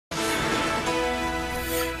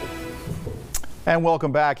And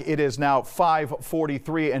welcome back. It is now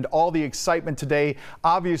 5:43, and all the excitement today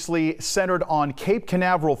obviously centered on Cape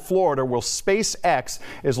Canaveral, Florida, where SpaceX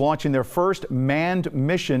is launching their first manned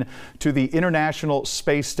mission to the International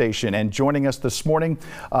Space Station. And joining us this morning,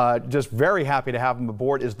 just very happy to have him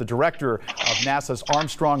aboard, is the director of NASA's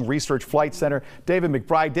Armstrong Research Flight Center, David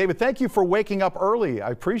McBride. David, thank you for waking up early. I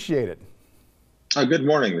appreciate it. Good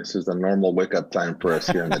morning. This is a normal wake-up time for us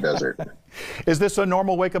here in the desert. Is this a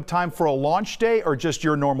normal wake-up time for a launch day, or just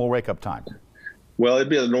your normal wake-up time? Well, it'd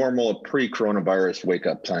be a normal pre-coronavirus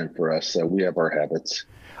wake-up time for us. We have our habits.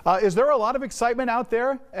 Is there a lot of excitement out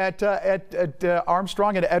there at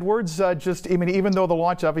Armstrong and Edwards? Even though the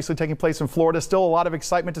launch obviously taking place in Florida, still a lot of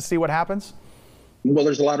excitement to see what happens? Well,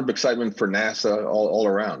 there's a lot of excitement for NASA all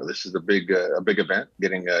around. This is a big event,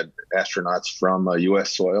 getting astronauts from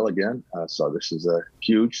U.S. soil again. So this is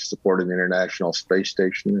huge, supporting the International Space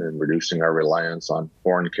Station and reducing our reliance on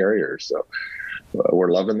foreign carriers. So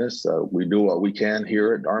we're loving this. We do what we can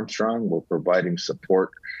here at Armstrong. We're providing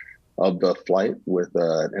support of the flight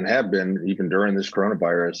and have been even during this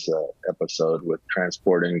coronavirus episode, with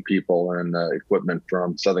transporting people and equipment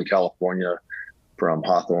from Southern California, from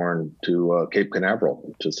Hawthorne to Cape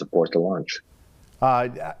Canaveral to support the launch.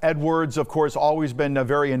 Edwards, of course, always been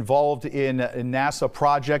very involved in NASA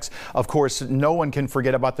projects. Of course, no one can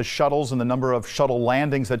forget about the shuttles and the number of shuttle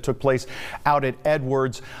landings that took place out at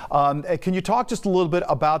Edwards. Can you talk just a little bit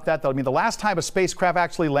about that? I mean, the last time a spacecraft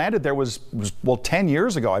actually landed there was 10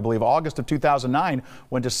 years ago, I believe, August of 2009,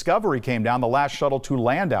 when Discovery came down, the last shuttle to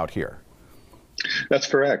land out here. That's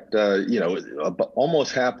correct.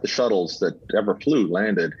 Almost half the shuttles that ever flew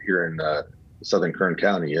landed here in southern Kern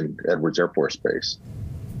County in Edwards Air Force Base.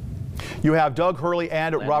 You have Doug Hurley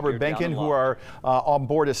and Robert Benkin, who are on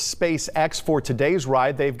board of SpaceX for today's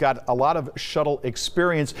ride. They've got a lot of shuttle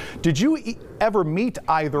experience. Did you ever meet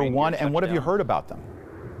either one, and what have you heard about them?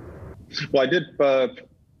 Well, I did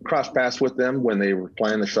cross paths with them when they were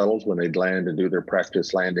flying the shuttles, when they'd land and do their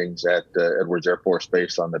practice landings at Edwards Air Force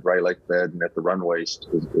Base on the dry lake bed and at the runways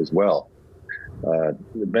as well.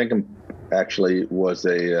 Benkin actually was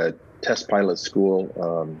a test pilot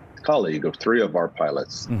school colleague of three of our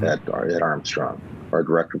pilots at Armstrong. Our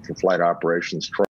director for flight operations, Troy.